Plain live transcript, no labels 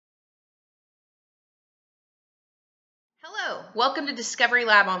Hello, welcome to Discovery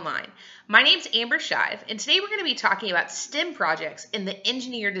Lab Online. My name's Amber Shive, and today we're going to be talking about STEM projects in the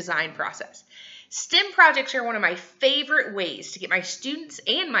engineer design process. STEM projects are one of my favorite ways to get my students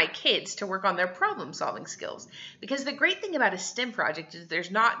and my kids to work on their problem-solving skills. Because the great thing about a STEM project is there's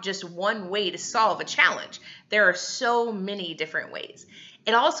not just one way to solve a challenge. There are so many different ways.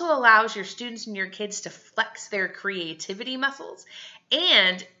 It also allows your students and your kids to flex their creativity muscles,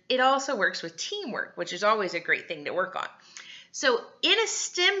 and it also works with teamwork, which is always a great thing to work on. So in a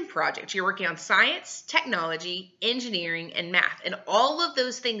STEM project, you're working on science, technology, engineering, and math, and all of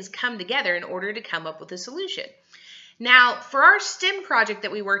those things come together in order to come up with a solution. Now, for our STEM project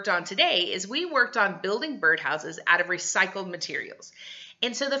that we worked on today is we worked on building birdhouses out of recycled materials.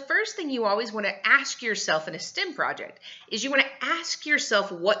 And so the first thing you always want to ask yourself in a STEM project is you want to ask yourself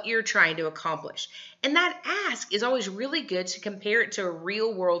what you're trying to accomplish. And that ask is always really good to compare it to a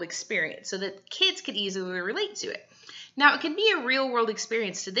real world experience so that kids can easily relate to it. Now, it can be a real world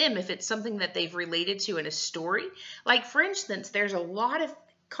experience to them if it's something that they've related to in a story. Like, for instance, there's a lot of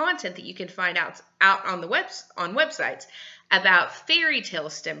content that you can find out on websites about fairy tale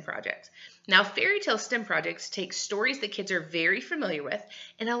STEM projects. Now, fairy tale STEM projects take stories that kids are very familiar with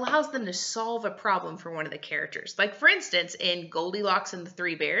and allows them to solve a problem for one of the characters. Like, for instance, in Goldilocks and the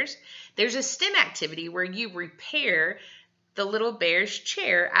Three Bears, there's a STEM activity where you repair the little bear's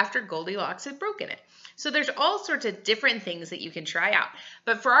chair after Goldilocks had broken it. So there's all sorts of different things that you can try out.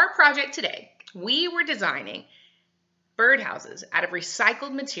 But for our project today, we were designing birdhouses out of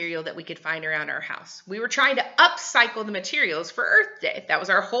recycled material that we could find around our house. We were trying to upcycle the materials for Earth Day. That was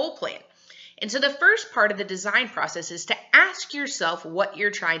our whole plan. And so the first part of the design process is to ask yourself what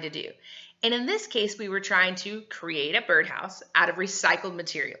you're trying to do. And in this case, we were trying to create a birdhouse out of recycled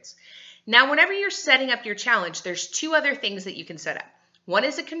materials. Now, whenever you're setting up your challenge, there's two other things that you can set up. One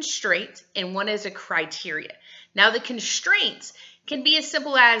is a constraint and one is a criteria. Now, the constraints can be as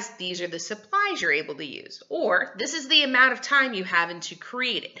simple as these are the supplies you're able to use, or this is the amount of time you have to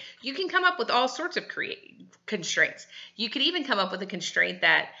create it. You can come up with all sorts of constraints. You could even come up with a constraint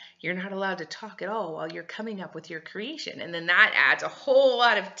that you're not allowed to talk at all while you're coming up with your creation. And then that adds a whole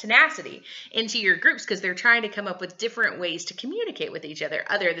lot of tenacity into your groups because they're trying to come up with different ways to communicate with each other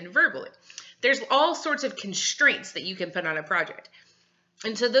than verbally. There's all sorts of constraints that you can put on a project.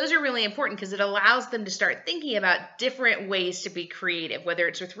 And so those are really important because it allows them to start thinking about different ways to be creative, whether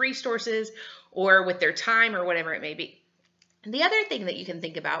it's with resources or with their time or whatever it may be. And the other thing that you can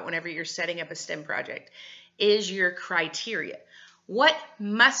think about whenever you're setting up a STEM project is your criteria. What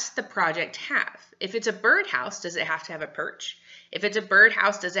must the project have? If it's a birdhouse, does it have to have a perch? If it's a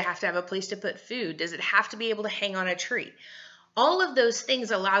birdhouse, does it have to have a place to put food? Does it have to be able to hang on a tree? All of those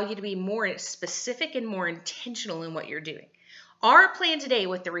things allow you to be more specific and more intentional in what you're doing. Our plan today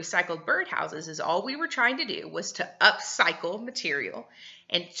with the recycled birdhouses is all we were trying to do was to upcycle material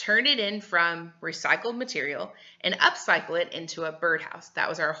and turn it in from recycled material and upcycle it into a birdhouse. That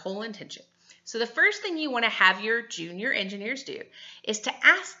was our whole intention. So the first thing you want to have your junior engineers do is to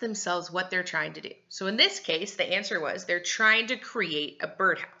ask themselves what they're trying to do. So in this case, the answer was they're trying to create a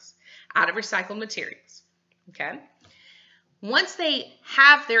birdhouse out of recycled materials. Okay? Once they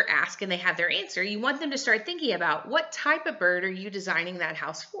have their ask and they have their answer, you want them to start thinking about what type of bird are you designing that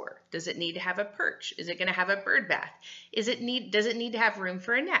house for? Does it need to have a perch? Is it going to have a bird bath? Does it need to have room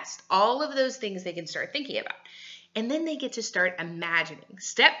for a nest? All of those things they can start thinking about. And then they get to start imagining.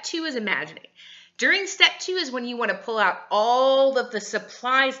 Step 2 is imagining. During step 2 is when you want to pull out all of the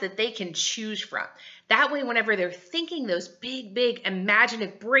supplies that they can choose from. That way, whenever they're thinking those big,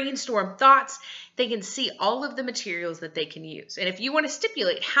 imaginative brainstorm thoughts, they can see all of the materials that they can use. And if you want to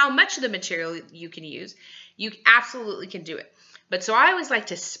stipulate how much of the material you can use, you absolutely can do it. But so I always like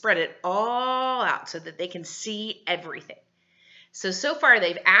to spread it all out so that they can see everything. So far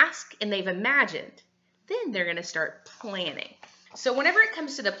they've asked and they've imagined. Then they're going to start planning. So whenever it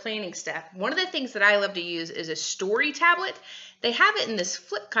comes to the planning step, one of the things that I love to use is a story tablet. They have it in this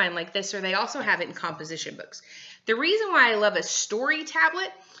flip kind like this, or they also have it in composition books. The reason why I love a story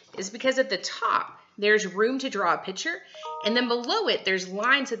tablet is because at the top, there's room to draw a picture, and then below it, there's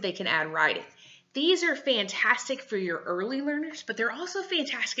lines that they can add writing. These are fantastic for your early learners, but they're also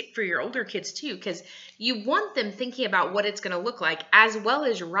fantastic for your older kids too, because you want them thinking about what it's going to look like, as well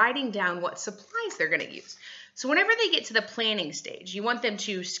as writing down what supplies they're going to use. So whenever they get to the planning stage, you want them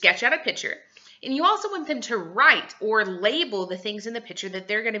to sketch out a picture, and you also want them to write or label the things in the picture that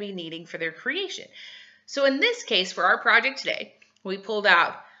they're going to be needing for their creation. So in this case, for our project today, we pulled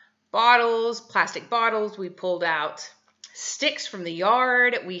out bottles, plastic bottles, we pulled out sticks from the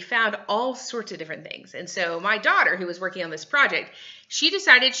yard, we found all sorts of different things. And so my daughter, who was working on this project, she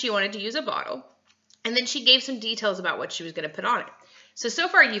decided she wanted to use a bottle, And then she gave some details about what she was going to put on it. So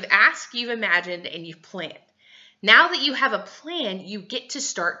far you've asked, you've imagined, and you've planned. Now that you have a plan, you get to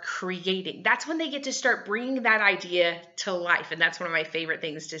start creating. That's when they get to start bringing that idea to life. And that's one of my favorite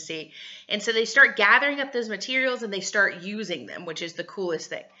things to see. And so they start gathering up those materials and they start using them, which is the coolest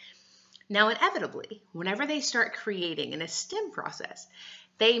thing. Now, inevitably, whenever they start creating in a STEM process,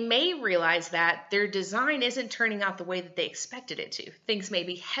 they may realize that their design isn't turning out the way that they expected it to. Things may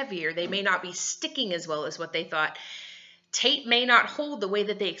be heavier. They may not be sticking as well as what they thought. Tape may not hold the way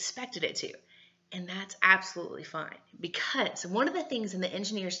that they expected it to. And that's absolutely fine, because one of the things in the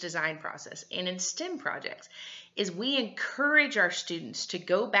engineer's design process and in STEM projects is we encourage our students to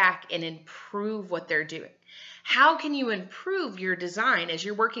go back and improve what they're doing. How can you improve your design as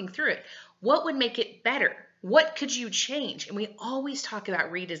you're working through it? What would make it better? What could you change? And we always talk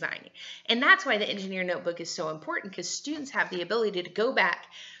about redesigning. And that's why the engineer notebook is so important, because students have the ability to go back,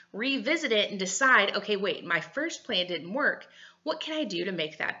 revisit it, and decide, okay, wait, my first plan didn't work. What can I do to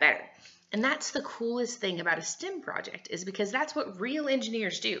make that better? And that's the coolest thing about a STEM project, is because that's what real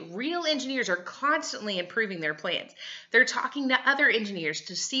engineers do. Real engineers are constantly improving their plans. They're talking to other engineers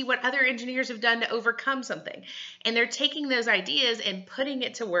to see what other engineers have done to overcome something. And they're taking those ideas and putting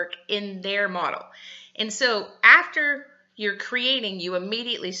it to work in their model. And so after you're creating, you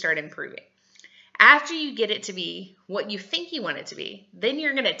immediately start improving. After you get it to be what you think you want it to be, then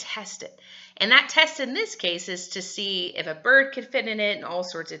you're going to test it. And that test in this case is to see if a bird could fit in it and all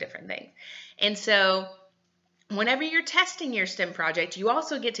sorts of different things. And so whenever you're testing your STEM project, you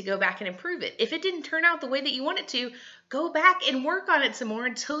also get to go back and improve it. If it didn't turn out the way that you want it to, go back and work on it some more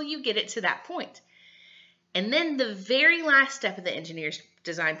until you get it to that point. And then the very last step of the engineer's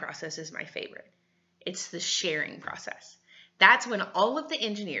design process is my favorite. It's the sharing process. That's when all of the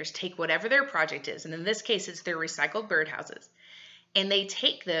engineers take whatever their project is, and in this case, it's their recycled birdhouses, and they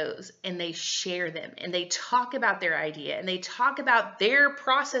take those and they share them, and they talk about their idea, and they talk about their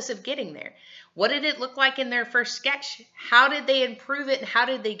process of getting there. What did it look like in their first sketch? How did they improve it, and how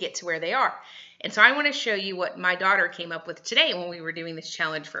did they get to where they are? And so I want to show you what my daughter came up with today when we were doing this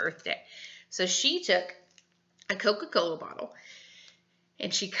challenge for Earth Day. So she took a Coca-Cola bottle,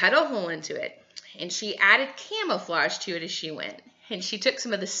 and she cut a hole into it, and she added camouflage to it as she went. And she took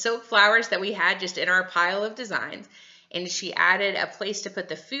some of the silk flowers that we had just in our pile of designs, and she added a place to put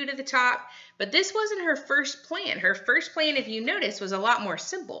the food at the top. But this wasn't her first plan. Her first plan, if you notice, was a lot more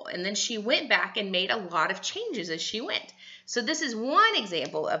simple. And then she went back and made a lot of changes as she went. So this is one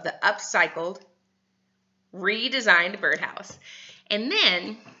example of the upcycled, redesigned birdhouse. And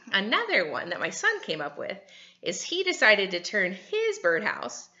then another one that my son came up with is he decided to turn his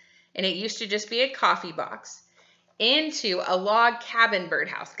birdhouse, and it used to just be a coffee box, into a log cabin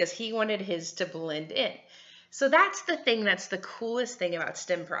birdhouse because he wanted his to blend in. So that's the thing that's the coolest thing about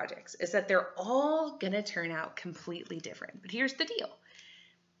STEM projects, is that they're all going to turn out completely different. But here's the deal.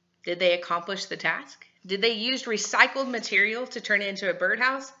 Did they accomplish the task? Did they use recycled material to turn it into a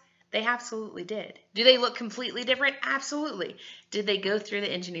birdhouse? They absolutely did. Do they look completely different? Absolutely. Did they go through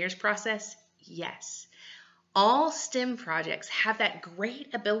the engineer's process? Yes. All STEM projects have that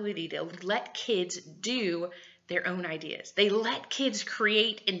great ability to let kids do their own ideas. They let kids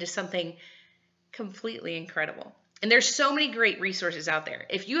create into something completely incredible. And there's so many great resources out there.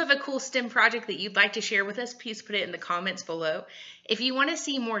 If you have a cool STEM project that you'd like to share with us, please put it in the comments below. If you want to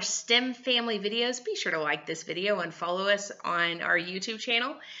see more STEM family videos, be sure to like this video and follow us on our YouTube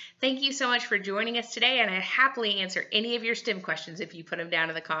channel. Thank you so much for joining us today, and I'd happily answer any of your STEM questions if you put them down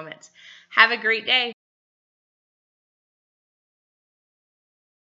in the comments. Have a great day.